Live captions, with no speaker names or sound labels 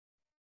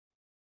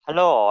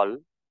Hello all,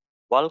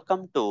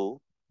 welcome to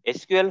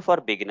SQL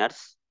for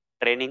Beginners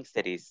training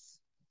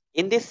series.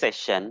 In this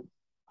session,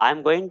 I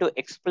am going to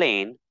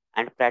explain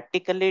and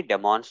practically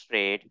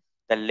demonstrate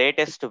the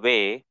latest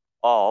way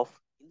of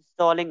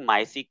installing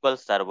MySQL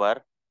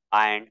Server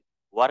and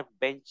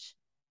Workbench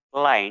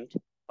client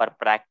for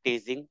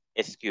practicing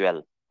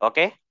SQL.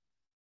 Okay,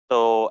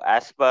 so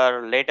as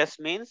per latest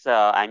means,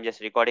 I'm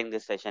just recording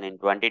this session in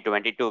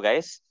 2022,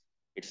 guys.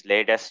 It's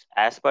latest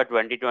as per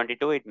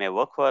 2022. It may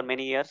work for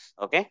many years.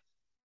 Okay,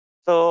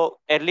 so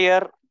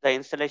earlier the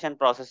installation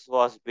process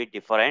was bit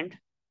different.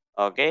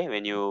 Okay,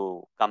 when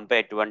you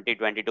compare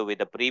 2022 with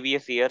the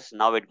previous years,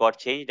 now it got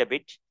changed a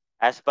bit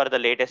as per the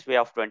latest way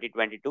of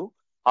 2022.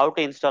 How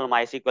to install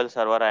MySQL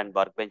Server and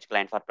Workbench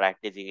client for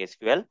practicing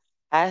SQL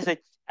has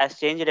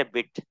changed a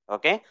bit.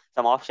 Okay,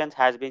 some options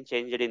has been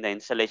changed in the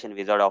installation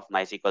wizard of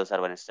MySQL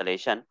Server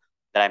installation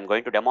that I'm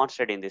going to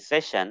demonstrate in this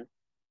session.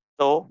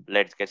 So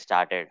let's get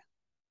started.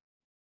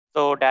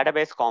 So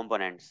database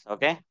components,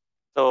 okay.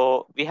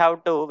 So we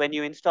have to, when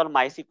you install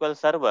MySQL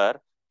Server,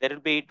 there will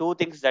be two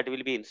things that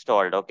will be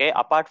installed, okay.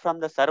 Apart from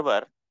the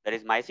server, that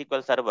is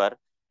MySQL Server,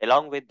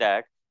 along with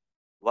that,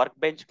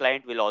 Workbench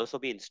client will also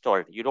be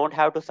installed. You don't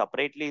have to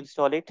separately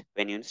install it.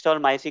 When you install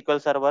MySQL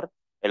Server,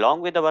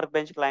 along with the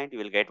Workbench client, you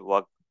will get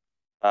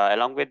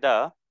along with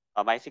the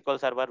MySQL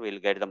Server, we will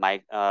get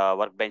the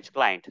Workbench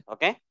client,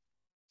 okay.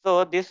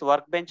 So this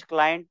Workbench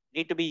client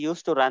need to be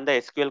used to run the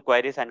SQL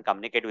queries and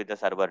communicate with the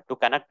server. To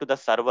connect to the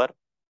server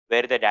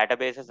where the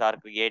databases are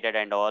created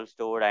and all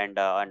stored and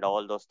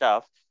all those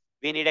stuff,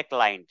 we need a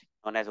client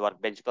known as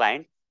Workbench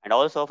client. And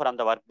also from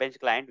the Workbench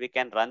client, we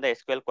can run the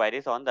SQL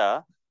queries on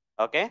the,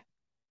 okay,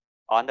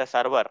 on the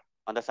server.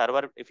 On the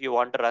server, if you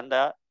want to run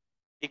the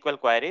SQL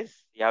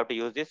queries, you have to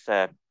use this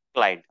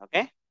client,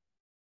 okay.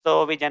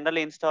 So we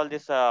generally install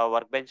this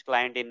Workbench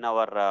client in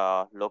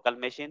our local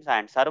machines,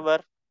 and server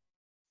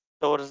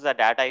stores the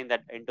data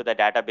into the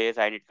database,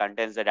 and it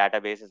contains the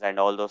databases and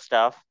all those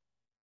stuff.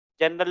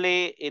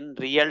 Generally, in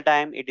real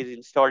time, it is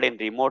installed in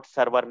remote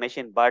server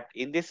machine. But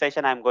in this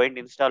session, I'm going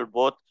to install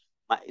both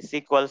my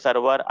SQL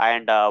Server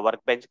and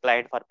Workbench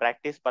client for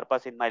practice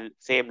purpose in my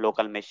same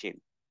local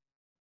machine.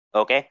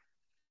 Okay.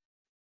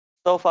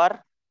 So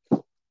far,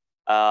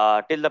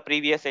 till the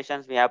previous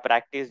sessions, we have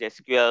practiced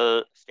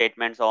SQL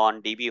statements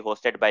on DB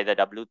hosted by the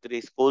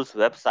W3 Schools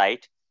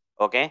website.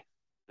 Okay.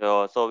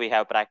 So we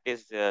have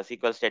practiced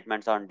SQL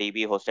statements on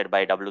DB hosted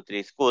by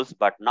W3 Schools.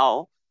 But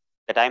now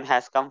the time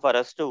has come for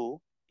us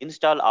to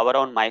install our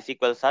own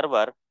MySQL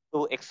server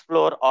to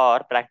explore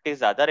or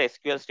practice other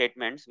SQL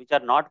statements which are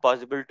not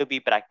possible to be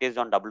practiced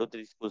on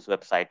W3 Schools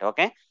website.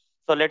 Okay.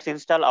 So let's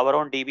install our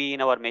own DB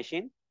in our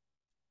machine,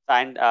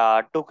 and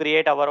to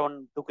create our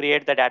own, to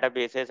create the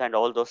databases and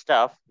all those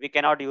stuff, we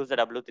cannot use the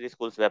W3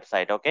 schools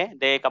website. Okay,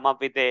 they come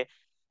up with a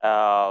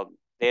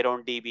their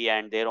own DB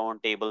and their own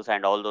tables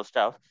and all those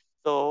stuff.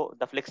 So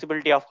the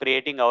flexibility of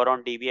creating our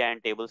own DB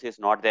and tables is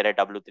not there at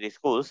W3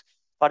 schools.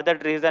 For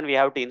that reason, we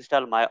have to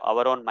install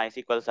our own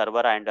MySQL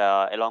server, and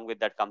along with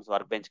that comes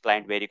Workbench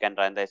client, where you can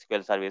run the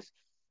SQL service,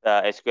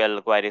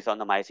 SQL queries on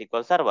the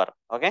MySQL server.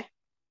 Okay.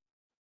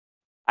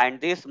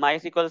 And this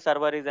MySQL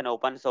server is an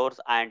open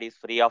source and is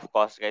free of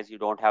cost, guys. You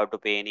don't have to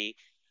pay any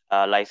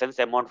license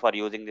amount for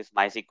using this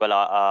MySQL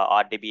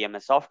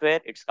RDBMS software.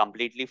 It's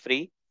completely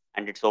free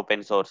and it's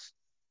open source.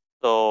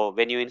 So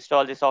when you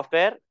install the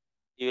software,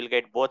 you will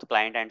get both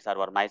client and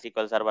server,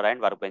 MySQL server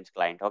and Workbench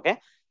client. Okay.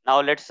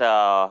 Now let's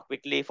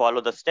quickly follow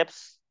the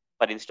steps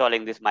for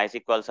installing this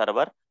MySQL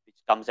server, which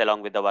comes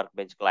along with the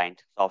Workbench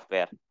client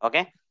software.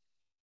 Okay.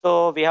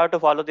 So we have to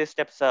follow these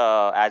steps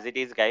as it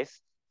is,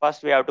 guys.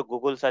 First, we have to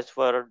Google search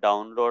for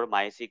download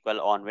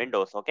MySQL on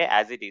Windows. Okay,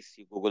 as it is,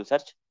 you Google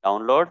search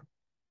download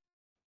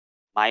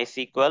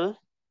MySQL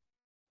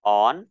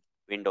on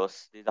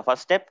Windows. This is the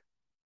first step,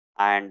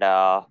 and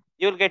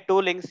you'll get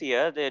two links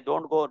here. They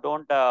don't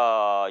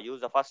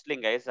use the first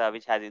link, guys,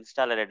 which has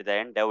installed at the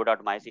end,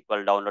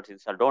 dev.mysql downloads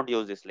install. Don't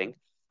use this link.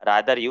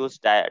 Rather use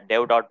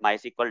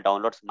dev.mysql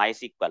downloads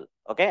MySQL.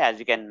 Okay, as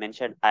you can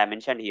mention, I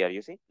mentioned here.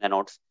 You see the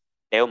notes.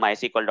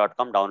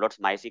 Devmysql.com downloads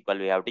MySQL.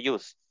 We have to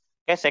use.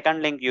 Okay,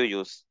 second link you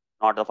use,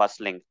 not the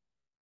first link.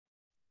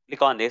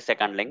 Click on this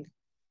second link.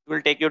 It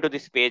will take you to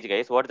this page,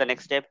 guys. What's the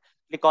next step?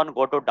 Click on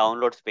go to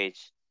downloads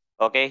page.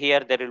 Okay,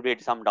 here there will be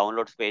some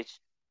downloads page.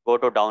 Go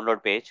to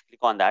download page. Click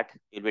on that.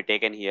 You'll be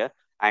taken here.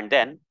 And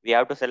then we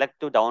have to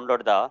select to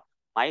download the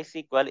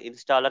MySQL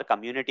installer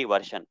community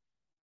version.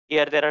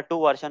 Here there are two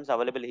versions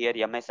available here,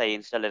 MSI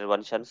installer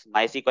versions,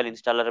 MySQL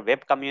installer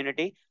web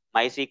community,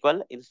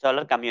 MySQL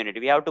installer community.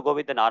 We have to go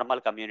with the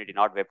normal community,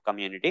 not web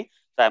community.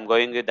 So I'm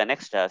going with the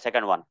next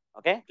second one.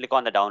 Okay, click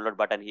on the download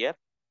button here.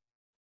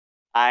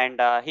 And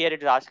here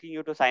it is asking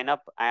you to sign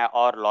up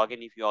or log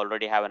in if you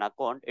already have an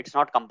account. It's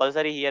not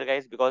compulsory here,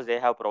 guys, because they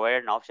have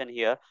provided an option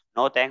here.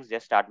 No thanks,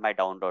 just start my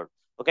download.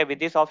 Okay, with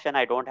this option,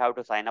 I don't have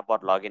to sign up or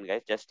log in,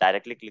 guys. Just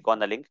directly click on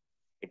the link.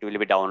 It will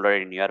be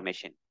downloaded in your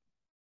machine.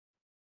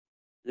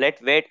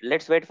 Let's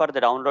wait for the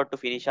download to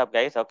finish up,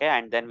 guys. Okay,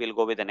 and then we'll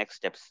go with the next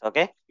steps.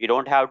 Okay, you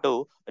don't have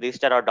to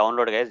register or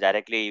download, guys.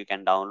 Directly you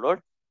can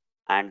download.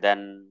 And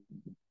then,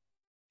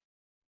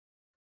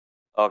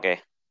 okay.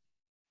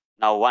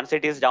 Now, once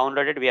it is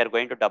downloaded, we are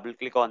going to double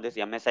click on this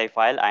MSI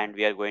file and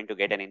we are going to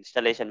get an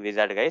installation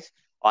wizard, guys.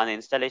 On the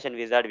installation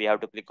wizard, we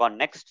have to click on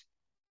next,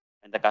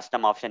 and the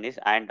custom option is,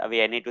 and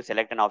we need to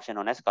select an option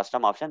known as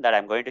custom option that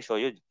I'm going to show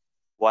you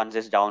once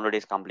this download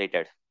is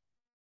completed.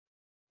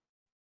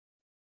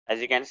 As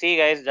you can see,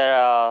 guys,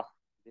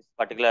 this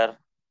particular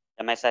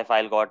MSI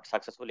file got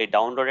successfully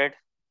downloaded.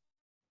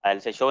 I'll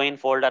say show in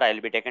folder.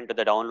 I'll be taken to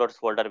the downloads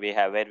folder we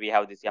have where we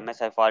have this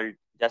MSI file.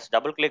 Just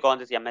double click on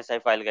this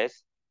MSI file,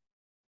 guys.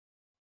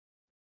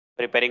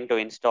 Preparing to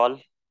install.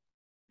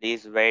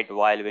 Please wait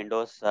while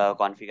Windows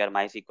configure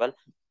MySQL.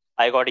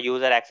 I got a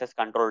user access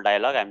control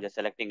dialog. I'm just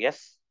selecting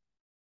yes.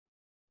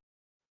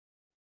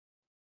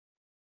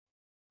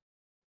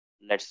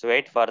 Let's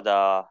wait for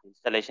the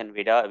installation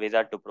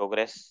wizard to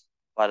progress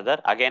further.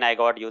 Again, I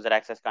got user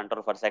access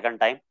control for second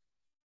time.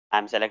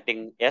 I'm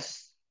selecting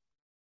yes.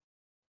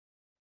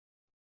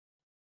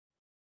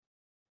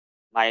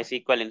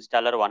 MySQL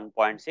installer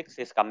 1.6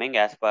 is coming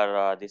as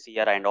per this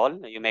year and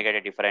all. You may get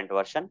a different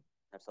version.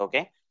 That's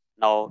okay.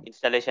 Now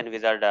installation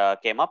wizard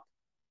came up,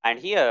 and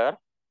here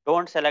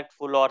don't select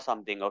full or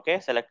something. Okay,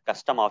 select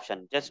custom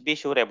option. Just be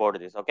sure about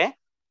this. Okay.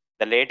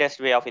 The latest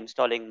way of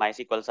installing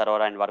MySQL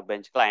Server and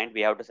Workbench client,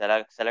 we have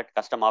to select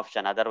custom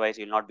option. Otherwise,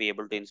 you'll not be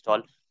able to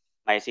install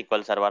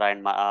MySQL Server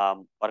and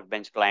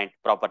Workbench client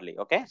properly.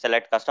 Okay,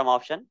 select custom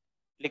option,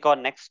 click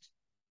on next,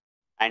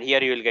 and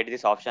here you will get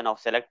this option of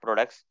select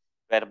products,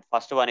 where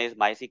first one is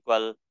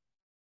MySQL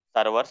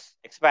servers.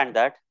 Expand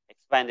that,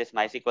 expand this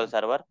MySQL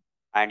Server,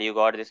 and you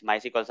got this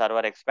MySQL Server.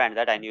 Expand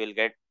that, and you will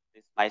get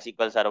this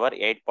MySQL Server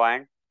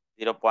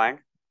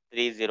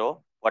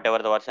 8.0.30, whatever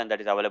the version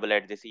that is available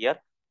at this year.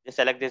 Just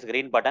select this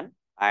green button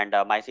and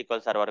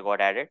MySQL Server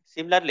got added.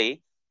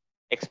 Similarly,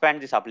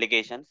 expand these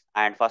applications,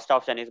 and first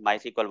option is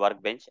MySQL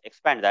Workbench.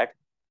 Expand that,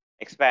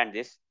 expand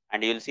this,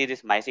 and you will see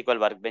this MySQL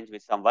Workbench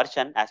with some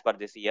version as per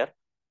this year.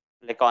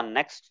 Click on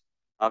next.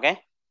 Okay.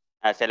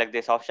 Select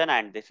this option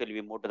and this will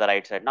be moved to the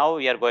right side. Now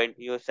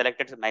you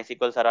selected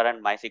MySQL Server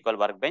and MySQL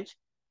Workbench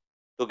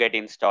to get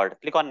installed.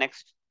 Click on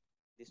next.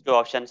 These two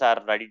options are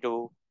ready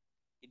to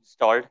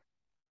installed.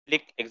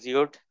 Click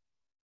execute.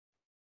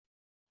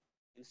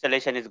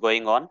 Installation is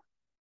going on.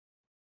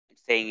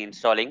 It's saying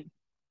installing.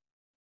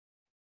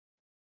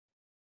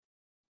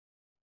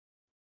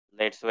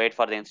 Let's wait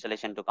for the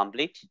installation to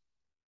complete.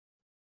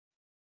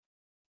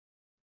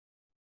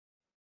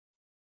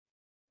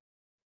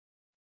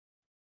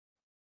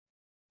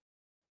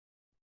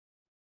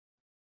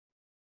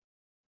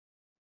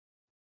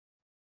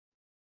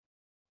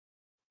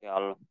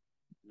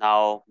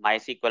 Now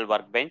MySQL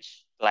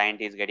Workbench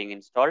client is getting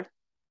installed.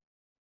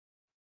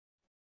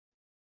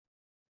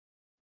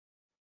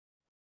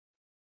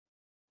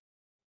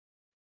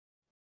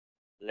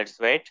 Let's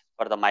wait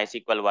for the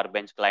MySQL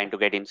Workbench client to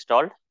get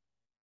installed.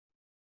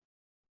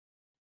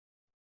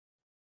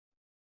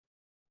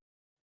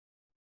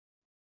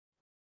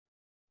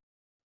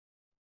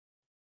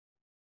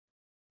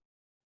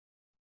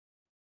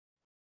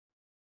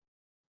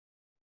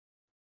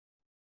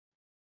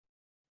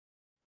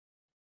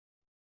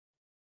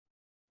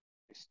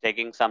 It's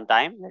taking some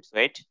time. Let's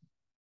wait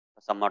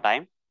for some more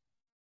time.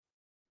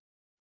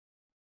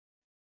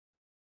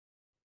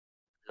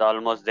 It's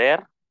almost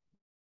there.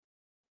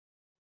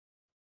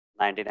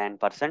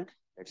 99%.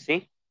 Let's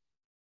see.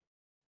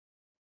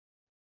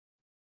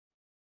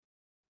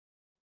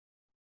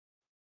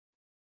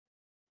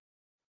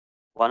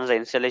 Once the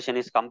installation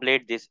is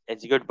complete, this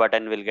execute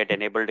button will get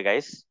enabled,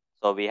 guys.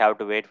 So we have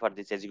to wait for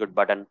this execute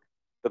button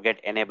to get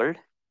enabled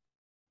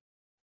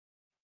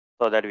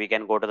so that we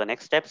can go to the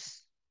next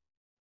steps.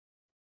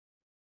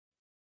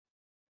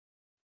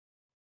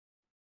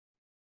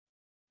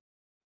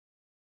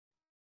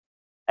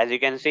 As you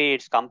can see,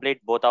 it's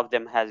complete. Both of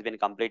them has been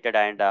completed,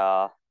 and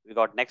we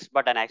got next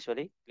button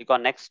actually. Click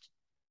on next.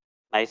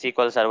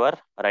 MySQL Server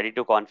ready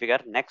to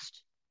configure.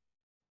 Next.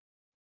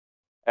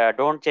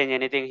 Don't change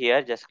anything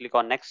here. Just click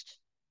on next.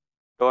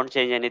 Don't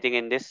change anything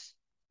in this.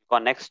 Click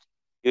on next.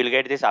 You will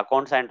get this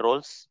accounts and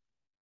roles.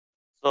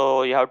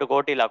 So you have to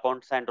go till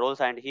accounts and roles,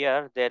 and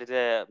here there is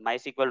a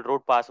MySQL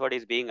root password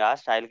is being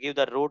asked. I'll give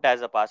the root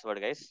as a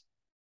password, guys,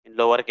 in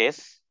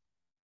lowercase,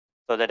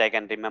 so that I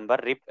can remember.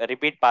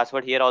 Repeat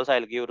password here also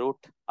I'll give root,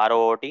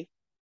 ROOT.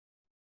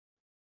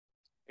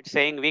 It's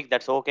saying weak.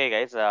 That's okay,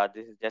 guys.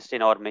 This is just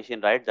in our machine,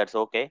 right? That's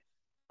okay.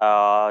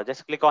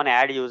 Just click on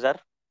add user,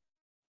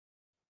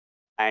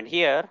 and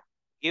here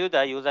give the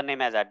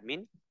username as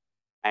admin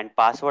and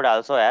password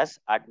also as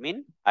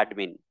admin.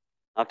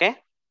 Okay.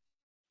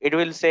 It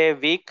will say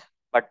weak,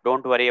 but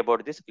don't worry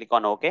about this. Click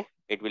on OK.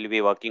 It will be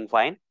working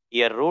fine.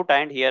 Here root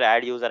and here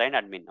add user and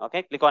admin.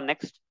 Okay. Click on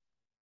next.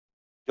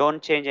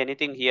 Don't change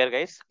anything here,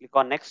 guys. Click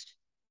on next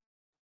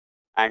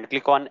and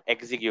click on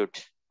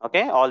execute.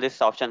 Okay. All these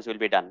options will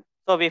be done.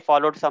 So we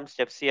followed some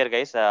steps here,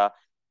 guys.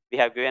 We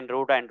have given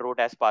root and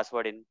root as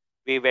password in.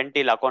 We went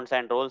till accounts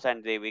and roles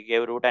and we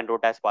gave root and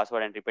root as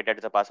password and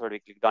repeated the password. We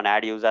clicked on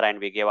add user and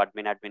we gave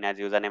admin as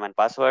username and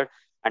password.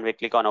 And we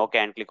click on OK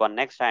and click on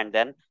next. And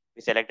then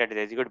We selected the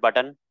execute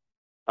button.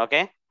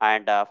 Okay.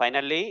 And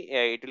finally,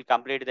 it will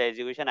complete the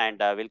execution, and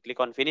we'll click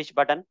on finish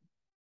button.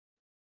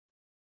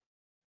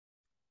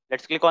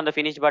 Let's click on the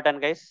finish button,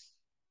 guys.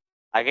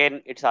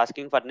 Again, it's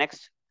asking for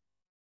next.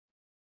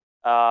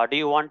 Do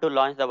you want to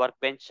launch the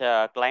Workbench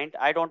client?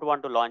 I don't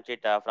want to launch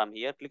it from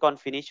here. Click on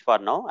finish for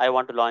now. I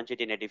want to launch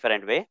it in a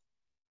different way.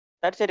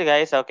 That's it,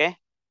 guys. Okay.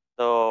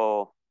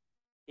 So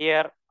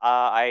here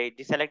I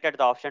deselected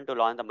the option to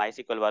launch the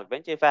MySQL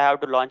Workbench. If I have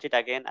to launch it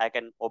again, I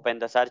can open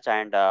the search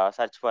and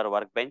search for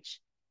Workbench,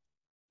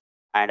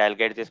 and I'll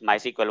get this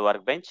MySQL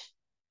Workbench.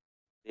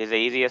 This is the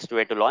easiest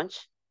way to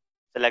launch.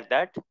 Select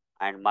that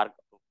and mark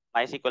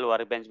MySQL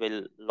Workbench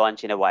will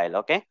launch in a while.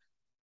 Okay.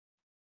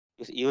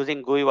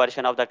 Using GUI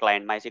version of the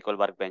client MySQL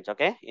Workbench.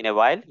 Okay. In a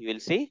while, you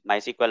will see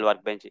MySQL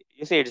Workbench.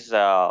 You see it's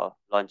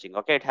launching.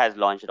 Okay. It has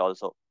launched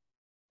also.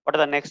 What are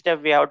the next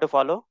step we have to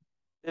follow?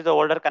 This is the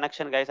older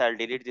connection, guys. I'll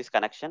delete this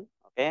connection.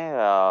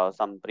 Okay.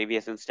 Some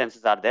previous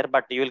instances are there,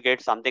 but you will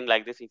get something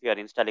like this if you are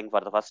installing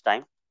for the first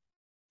time.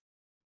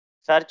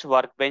 Search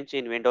Workbench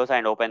in Windows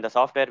and open the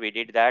software. We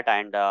did that.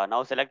 And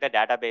now select the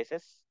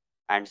databases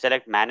and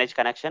select manage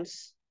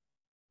connections.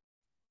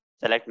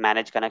 Select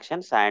manage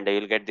connections and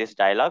you'll get this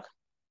dialog.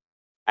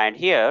 And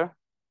here,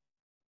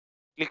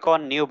 click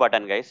on new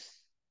button, guys.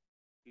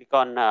 Click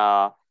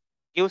on,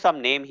 give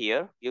some name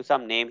here. Give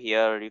some name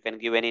here. You can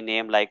give any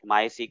name like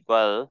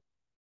MySQL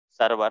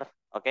server.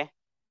 Okay.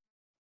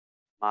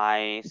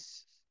 My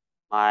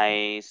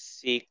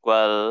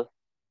MySQL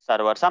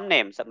server, some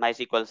names,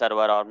 MySQL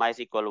server or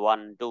MySQL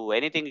 1, 2,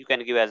 anything you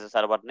can give as a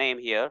server name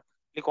here.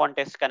 Click on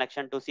test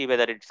connection to see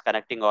whether it's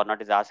connecting or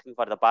not. Is asking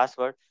for the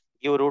password.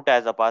 Give root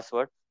as a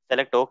password.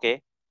 Select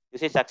OK. You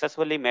see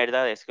successfully made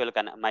the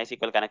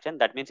MySQL connection.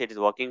 That means it is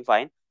working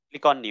fine.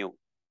 Click on new.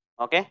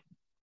 Okay.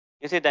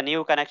 You see the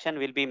new connection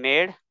will be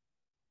made.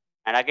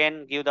 And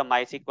again, give the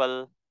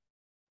MySQL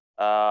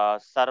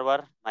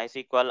server,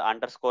 MySQL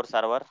underscore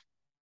server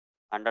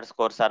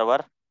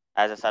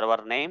as a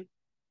server name.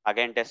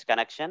 Again, test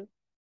connection.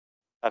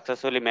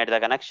 Successfully made the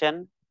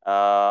connection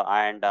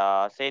and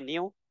say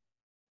new.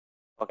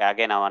 Okay,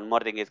 again, one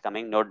more thing is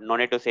coming. No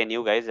need to say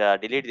new, guys.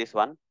 Delete this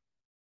one.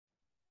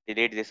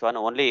 Delete this one.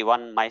 Only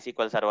one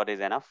MySQL server is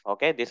enough.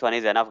 Okay, this one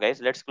is enough,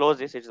 guys. Let's close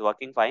this. It's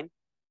working fine.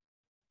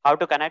 How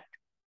to connect?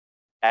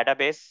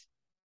 Database.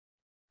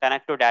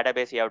 Connect to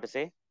database, you have to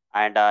say.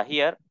 And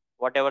here,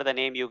 whatever the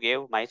name you gave,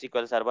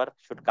 MySQL server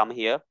should come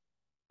here.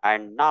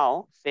 And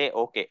now say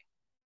OK.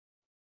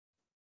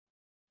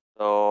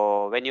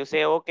 So when you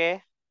say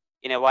OK,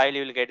 in a while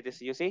you will get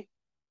this. You see,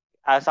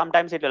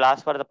 sometimes it will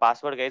ask for the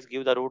password, guys.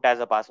 Give the root as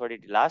a password.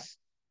 It will ask.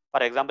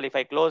 For example, if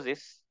I close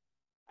this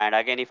and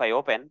again if I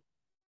open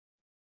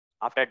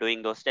after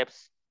doing those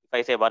steps, if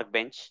I say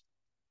Workbench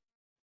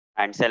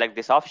and select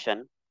this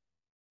option,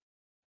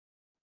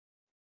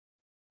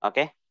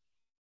 okay.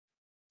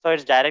 So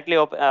it's directly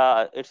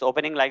it's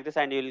opening like this,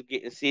 and you'll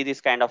see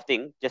this kind of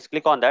thing. Just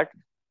click on that.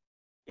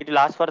 It will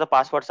ask for the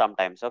password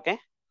sometimes. Okay.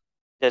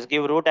 Just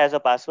give root as a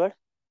password.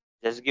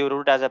 Just give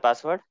root as a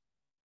password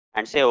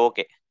and say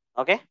OK.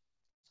 Okay.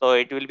 So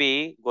it will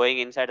be going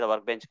inside the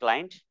Workbench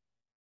client.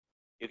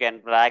 You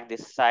can drag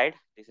this side.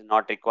 This is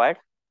not required.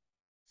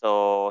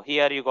 So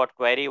here you got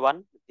query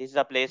one. This is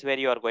a place where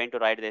you are going to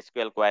write the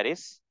SQL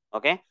queries.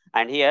 Okay.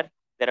 And here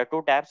there are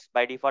two tabs.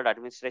 By default,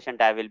 administration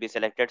tab will be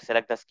selected.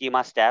 Select the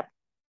schemas tab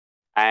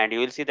and you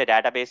will see the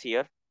database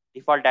here.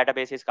 Default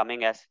database is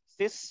coming as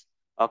sys.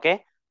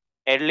 Okay.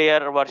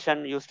 Earlier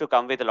version used to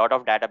come with a lot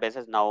of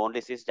databases. Now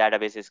only sys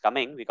database is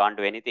coming. We can't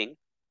do anything.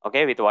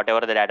 Okay. With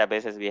whatever the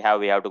databases we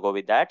have to go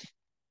with that.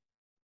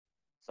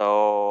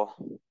 So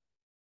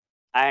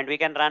and we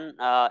can run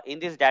in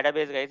this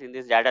database, guys. In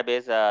this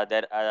database,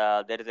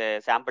 there is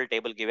a sample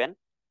table given.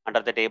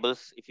 Under the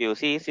tables, if you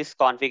see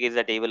sysconfig is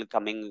the table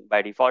coming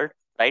by default.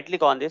 Right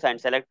click on this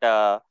and select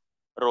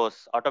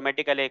rows.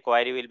 Automatically a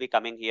query will be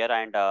coming here,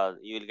 and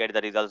you will get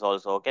the results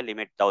also. Okay,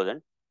 limit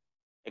 1000.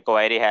 A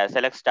query has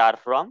select star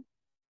from,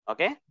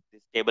 okay,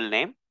 this table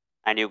name,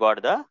 and you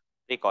got the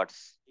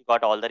records. You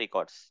got all the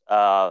records,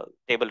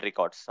 table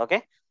records.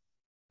 Okay.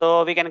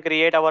 So we can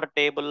create our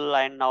table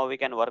and now we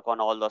can work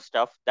on all those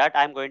stuff that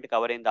I'm going to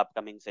cover in the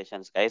upcoming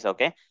sessions, guys.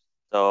 Okay.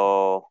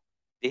 So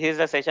this is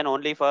a session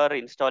only for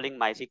installing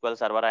MySQL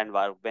server and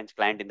Workbench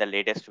client in the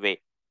latest way.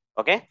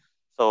 Okay.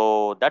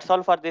 So that's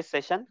all for this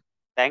session.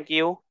 Thank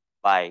you.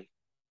 Bye.